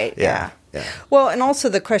 So right. Yeah. Well, and also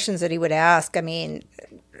the questions that he would ask.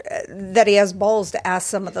 That he has balls to ask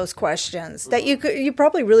some of those questions that you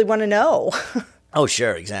probably really want to know. Oh,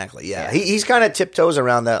 sure, exactly. Yeah. He's kind of tiptoes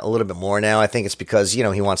around that a little bit more now. I think it's because,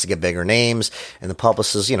 he wants to get bigger names, and the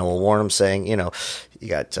publicists, will warn him saying, you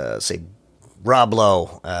got, say, Rob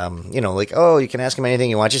Lowe, like, oh, you can ask him anything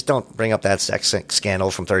you want. Just don't bring up that sex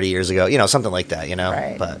scandal from 30 years ago, something like that,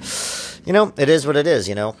 Right. But, it is what it is,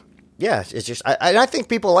 Yeah, it's just, I think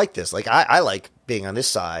people like this. Like, I like being on this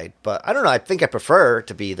side, but I don't know. I think I prefer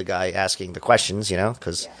to be the guy asking the questions,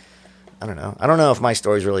 because I don't know. I don't know if my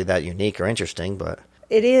story's really that unique or interesting, but.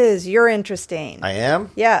 It is. You're interesting. I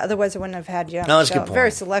am? Yeah, otherwise I wouldn't have had you on No, the that's a show. good point.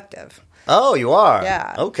 Very selective. Oh, you are?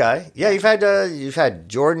 Yeah. Okay. Yeah, you've had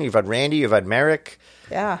Jordan, you've had Randy, you've had Merrick.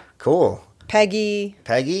 Yeah. Cool. Peggy.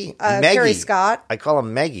 Meggie. Carrie Scott. I call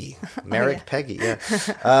him Meggie. Merrick, Peggy,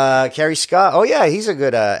 yeah. Carrie Scott. Oh, yeah, he's a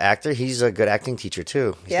good actor. He's a good acting teacher,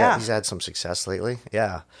 too. He's had some success lately.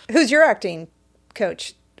 Yeah. Who's your acting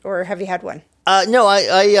coach, or have you had one? No,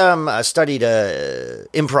 I studied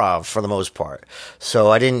improv for the most part.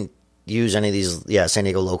 So I didn't use any of these, San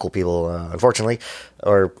Diego local people, unfortunately.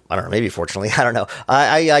 Or, I don't know, maybe fortunately. I don't know.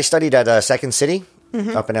 I studied at Second City.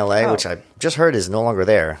 Up in L.A., which I just heard is no longer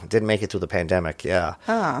there. Didn't make it through the pandemic, yeah.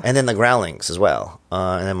 And then the Groundlings as well.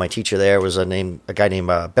 And then my teacher there was a guy named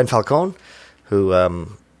Ben Falcone, who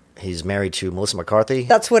he's married to Melissa McCarthy.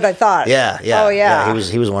 That's what I thought. Yeah. Oh, yeah.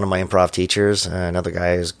 He was one of my improv teachers. Another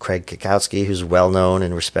guy is Craig Kikowski, who's well known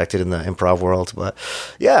and respected in the improv world. But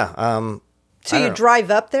yeah. So you drive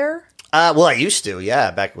up there? Well, I used to,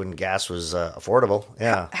 back when gas was affordable,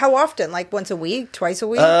 yeah. How often? Like once a week, twice a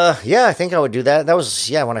week? Yeah, I think I would do that. That was,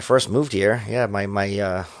 when I first moved here. Yeah, my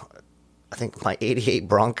I think my 88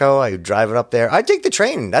 Bronco, I would drive it up there. I'd take the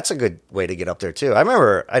train. That's a good way to get up there, too. I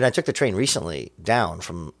remember, and I took the train recently down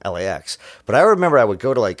from LAX, but I remember I would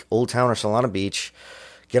go to like Old Town or Celina Beach,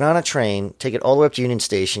 get on a train, take it all the way up to Union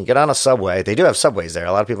Station, get on a subway. They do have subways there.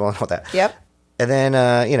 A lot of people don't know that. Yep. And then,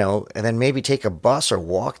 and then maybe take a bus or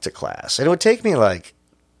walk to class. And it would take me like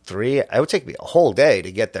it would take me a whole day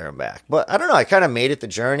to get there and back. But I don't know. I kind of made it the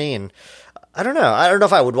journey. And I don't know. I don't know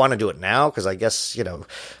if I would want to do it now because I guess,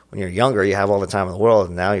 when you're younger, you have all the time in the world.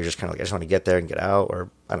 And now you're just kind of like, I just want to get there and get out. Or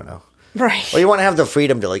I don't know. Right. Well, you want to have the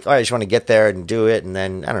freedom to like, all right, I just want to get there and do it. And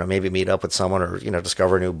then, I don't know, maybe meet up with someone or,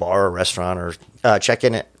 discover a new bar or restaurant or check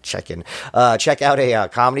out a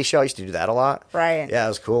comedy show. I used to do that a lot. Right. Yeah, it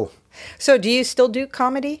was cool. So do you still do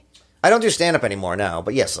comedy? I don't do stand-up anymore now,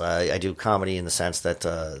 but yes, I do comedy in the sense that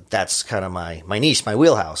that's kind of my niche, my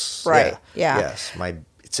wheelhouse. Right, yeah. Yes,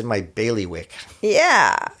 it's in my bailiwick.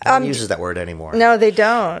 Yeah. No one uses that word anymore. No, they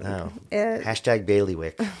don't. No. Hashtag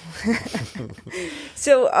bailiwick.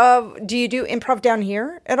 So do you do improv down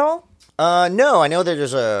here at all? No, I know that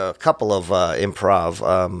there's a couple of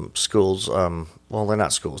improv schools. Well, they're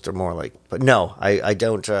not schools; they're more like. But no, I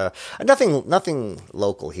don't. Nothing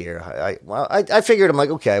local here. I figured I'm like,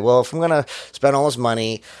 okay, well, if I'm gonna spend all this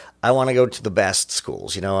money, I want to go to the best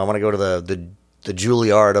schools. I want to go to the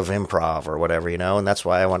Juilliard of improv or whatever, and that's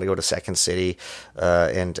why I want to go to Second City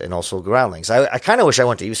and also Groundlings. I kind of wish I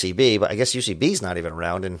went to UCB, but I guess UCB's not even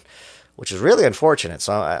around, and which is really unfortunate.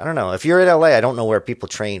 So I don't know. If you're in LA, I don't know where people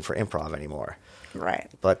train for improv anymore.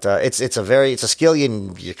 Right. But it's a skill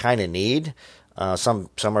you kind of need. Some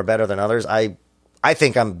are better than others. I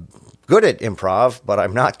think I'm good at improv, but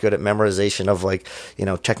I'm not good at memorization of like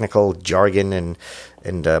technical jargon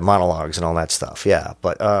and monologues and all that stuff. Yeah,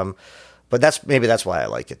 but that's why I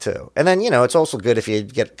like it too. And then it's also good if you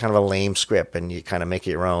get kind of a lame script and you kind of make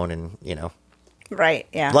it your own and Right.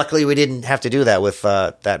 Yeah. Luckily, we didn't have to do that with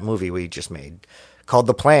that movie we just made called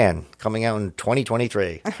The Plan, coming out in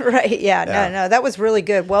 2023. Right. Yeah. No. That was really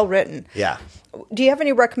good. Well written. Yeah. Do you have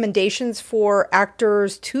any recommendations for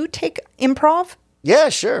actors to take improv? Yeah,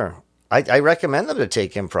 sure. I recommend them to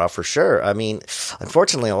take improv for sure. I mean,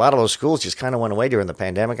 unfortunately, a lot of those schools just kind of went away during the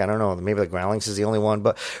pandemic. I don't know. Maybe the Groundlings is the only one.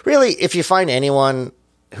 But really, if you find anyone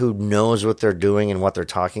who knows what they're doing and what they're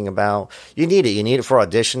talking about, you need it. You need it for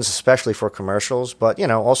auditions, especially for commercials, but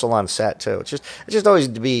also on set too. It's always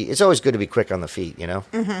good to be quick on the feet.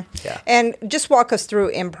 Mm-hmm. Yeah. And just walk us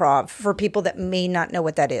through improv for people that may not know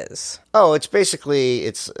what that is. Oh, it's basically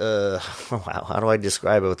wow. How do I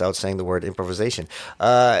describe it without saying the word improvisation?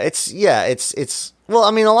 It's well,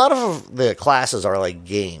 I mean, a lot of the classes are like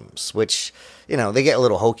games, which they get a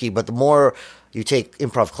little hokey, but the more you take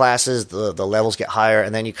improv classes, the levels get higher,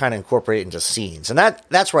 and then you kind of incorporate it into scenes. And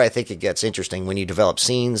that's where I think it gets interesting when you develop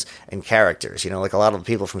scenes and characters. Like a lot of the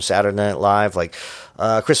people from Saturday Night Live, like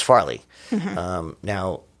Chris Farley. Mm-hmm.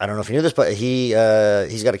 Now, I don't know if you knew this, but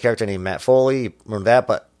he's got a character named Matt Foley. You remember that?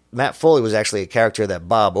 But Matt Foley was actually a character that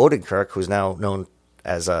Bob Odenkirk, who's now known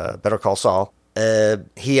as Better Call Saul,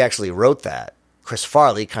 he actually wrote that. Chris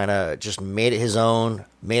Farley kind of just made it his own,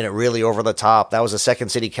 made it really over the top. That was a Second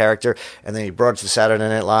City character, and then he brought it to Saturday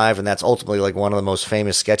Night Live, and that's ultimately like one of the most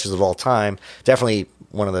famous sketches of all time. Definitely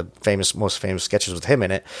one of the most famous sketches with him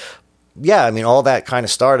in it. yeah, I mean, all that kind of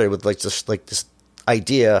started with this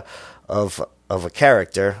idea of a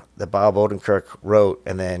character that Bob Odenkirk wrote,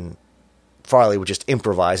 and then Farley would just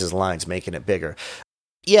improvise his lines, making it bigger.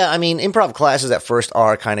 Yeah, I mean, improv classes at first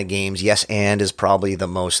are kind of games. Yes, and is probably the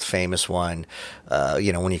most famous one.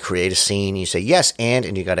 When you create a scene, you say yes,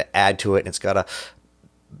 and you got to add to it, and it's got to,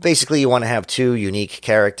 basically you want to have two unique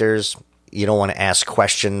characters. You don't want to ask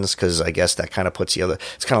questions because I guess that kind of puts the other,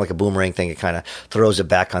 it's kind of like a boomerang thing. It kind of throws it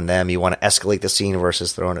back on them. You want to escalate the scene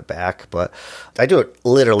versus throwing it back. But I do it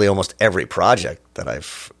literally almost every project that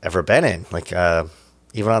I've ever been in. Like,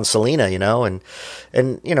 even on Celina, and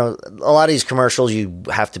a lot of these commercials, you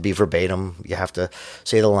have to be verbatim. You have to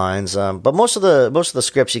say the lines. But most of the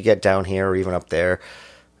scripts you get down here or even up there,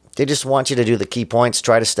 they just want you to do the key points,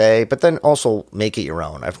 try to stay, but then also make it your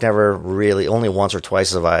own. I've never really, only once or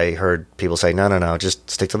twice have I heard people say, no, just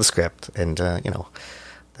stick to the script. And,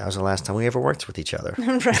 that was the last time we ever worked with each other.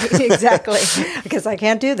 Right, exactly. Because I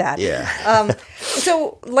can't do that. Yeah.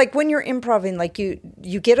 So, like, when you're improving, like, you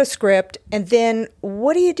get a script, and then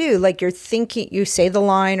what do? Like, you're thinking, you say the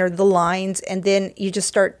line or the lines, and then you just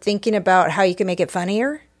start thinking about how you can make it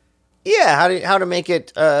funnier? Yeah, how to make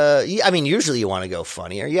it, I mean, usually you want to go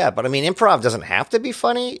funnier, yeah, but I mean, improv doesn't have to be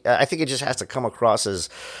funny. I think it just has to come across as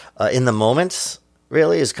in the moment,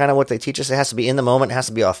 really, is kind of what they teach us. It has to be in the moment, it has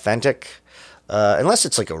to be authentic. Unless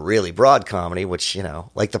it's like a really broad comedy, which,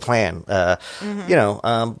 like The Plan, but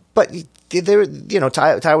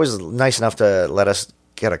Ty was nice enough to let us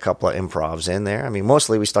get a couple of improvs in there. I mean,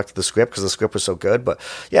 mostly we stuck to the script because the script was so good, but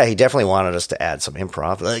yeah, he definitely wanted us to add some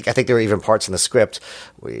improv. Like, I think there were even parts in the script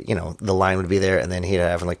where, the line would be there and then he'd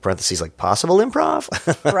have in like parentheses, like possible improv.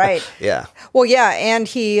 Right. Yeah. Well, yeah. And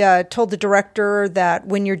he told the director that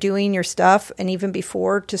when you're doing your stuff and even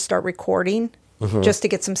before, to start recording. Mm-hmm. Just to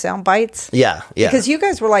get some sound bites. Yeah. Because you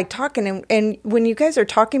guys were like talking, and when you guys are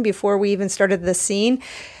talking before we even started the scene,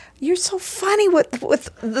 you're so funny with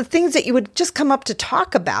the things that you would just come up to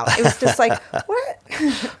talk about. It was just like, what?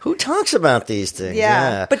 Who talks about these things?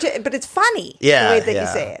 Yeah. But it's funny the way that you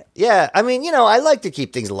say it. Yeah. I mean, I like to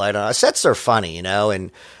keep things light on. Sets are funny,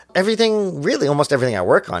 and everything, really almost everything I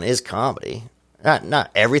work on is comedy. Not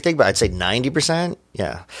everything, but I'd say 90%.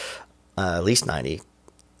 Yeah. At least 90.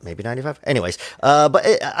 Maybe 95. Anyways, but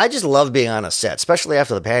I just love being on a set, especially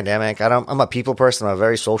after the pandemic. I'm a people person. I'm a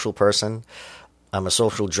very social person. I'm a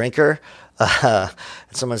social drinker. And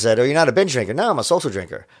someone said, "Oh, you're not a binge drinker." No, I'm a social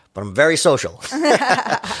drinker, but I'm very social.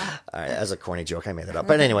 All right, that's a corny joke. I made that up.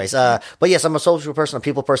 But anyways, but yes, I'm a social person, a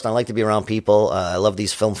people person. I like to be around people. I love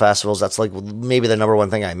these film festivals. That's like maybe the number one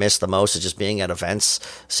thing I miss the most is just being at events,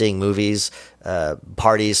 seeing movies,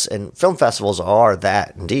 parties, and film festivals are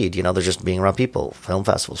that indeed. They're just being around people, film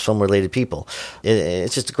festivals, film-related people.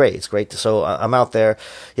 It's just great. It's great. So I'm out there.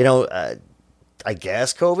 I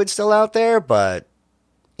guess COVID's still out there, but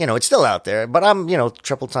it's still out there. But I'm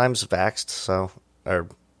triple times vaxxed, so right.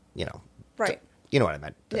 You know what I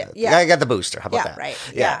meant. Yeah. I got the booster. How about that? Right.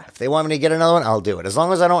 Yeah. If they want me to get another one, I'll do it. As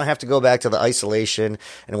long as I don't have to go back to the isolation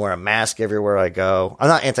and wear a mask everywhere I go. I'm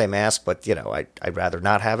not anti-mask, but I'd rather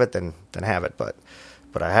not have it than have it. But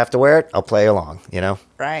I have to wear it. I'll play along.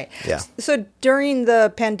 Right. Yeah. So during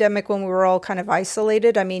the pandemic, when we were all kind of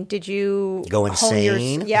isolated, I mean, did you go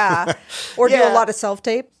insane? Or do a lot of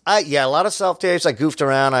self-tape? A lot of self-tapes. I goofed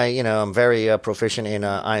around. I'm very proficient in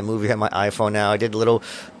iMovie on my iPhone now. I did little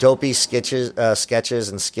dopey sketches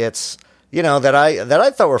and skits, that I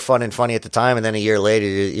thought were fun and funny at the time. And then a year later,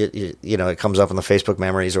 it comes up in the Facebook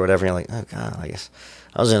memories or whatever. You're like, oh God, I guess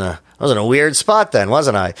I was in a weird spot then,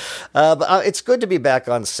 wasn't I? But it's good to be back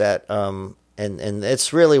on set. And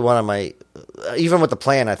it's really one of my, even with The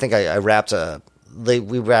Plan, I think I wrapped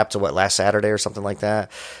we wrapped last Saturday or something like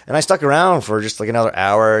that. And I stuck around for just like another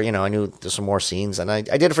hour. I knew there's some more scenes, and I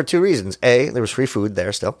did it for two reasons. A, there was free food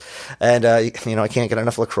there still. And, I can't get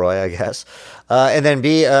enough LaCroix, I guess. And then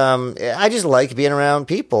B, I just like being around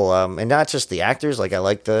people, and not just the actors. Like I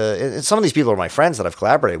like some of these people are my friends that I've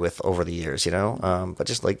collaborated with over the years, but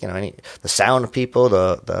just like, the sound people,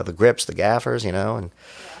 the grips, the gaffers, and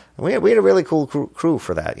we had a really cool crew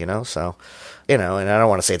for that, so, and I don't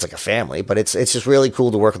want to say it's like a family, but it's just really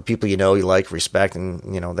cool to work with people you like, respect, and,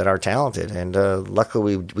 that are talented. And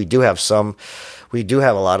luckily we do have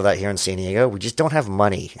a lot of that here in San Diego. We just don't have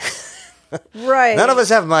money. Right. None of us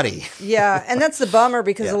have money. Yeah, and that's the bummer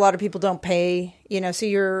because a lot of people don't pay, so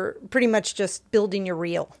you're pretty much just building your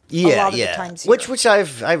reel a lot of the times. Which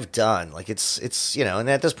I've done. Like it's and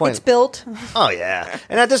at this point it's built. Oh yeah.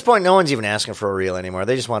 And at this point no one's even asking for a reel anymore.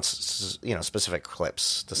 They just want specific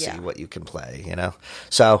clips to see what you can play,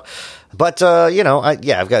 So but I've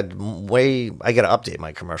got I got to update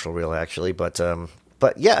my commercial reel actually, but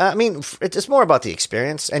But yeah, I mean, it's more about the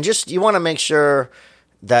experience, and just you want to make sure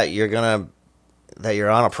that you're on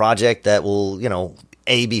a project that will,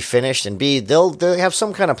 A, be finished, and B, they'll have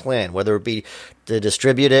some kind of plan, whether it be to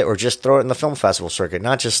distribute it or just throw it in the film festival circuit,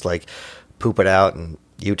 not just like poop it out and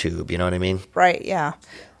YouTube, you know what I mean? Right, yeah.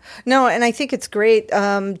 No, and I think it's great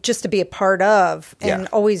just to be a part of. And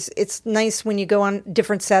always, it's nice when you go on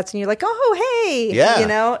different sets and you're like, oh, hey.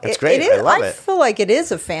 Yeah, it's great. It is, I love it. I feel like it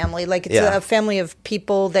is a family. Like it's a family of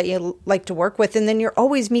people that you like to work with. And then you're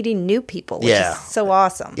always meeting new people, which is so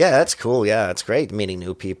awesome. Yeah, that's cool. Yeah, it's great meeting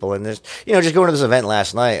new people. And there's, just going to this event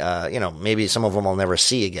last night, maybe some of them I'll never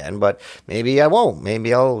see again, but maybe I won't.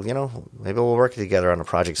 Maybe I'll, maybe we'll work together on a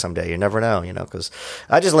project someday. You never know, because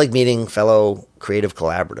I just like meeting fellow creative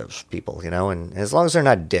collaborative people, and as long as they're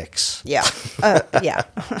not dicks. Yeah. Yeah.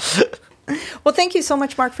 Well, thank you so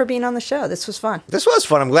much, Mark, for being on the show. This was fun. This was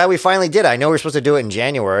fun. I'm glad we finally did it. I know we were supposed to do it in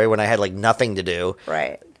January when I had like nothing to do.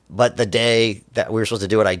 Right. But the day that we were supposed to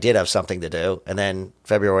do it, I did have something to do. And then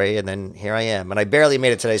February, and then here I am. And I barely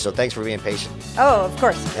made it today, so thanks for being patient. Oh, of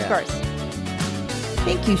course. Of course.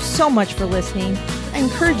 Thank you so much for listening. I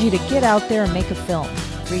encourage you to get out there and make a film.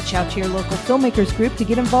 Reach out to your local filmmakers group to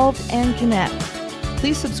get involved and connect.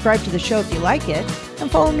 Please subscribe to the show if you like it, and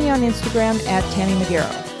follow me on Instagram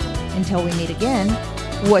 @TannyMcGarrow. Until we meet again,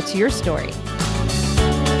 what's your story?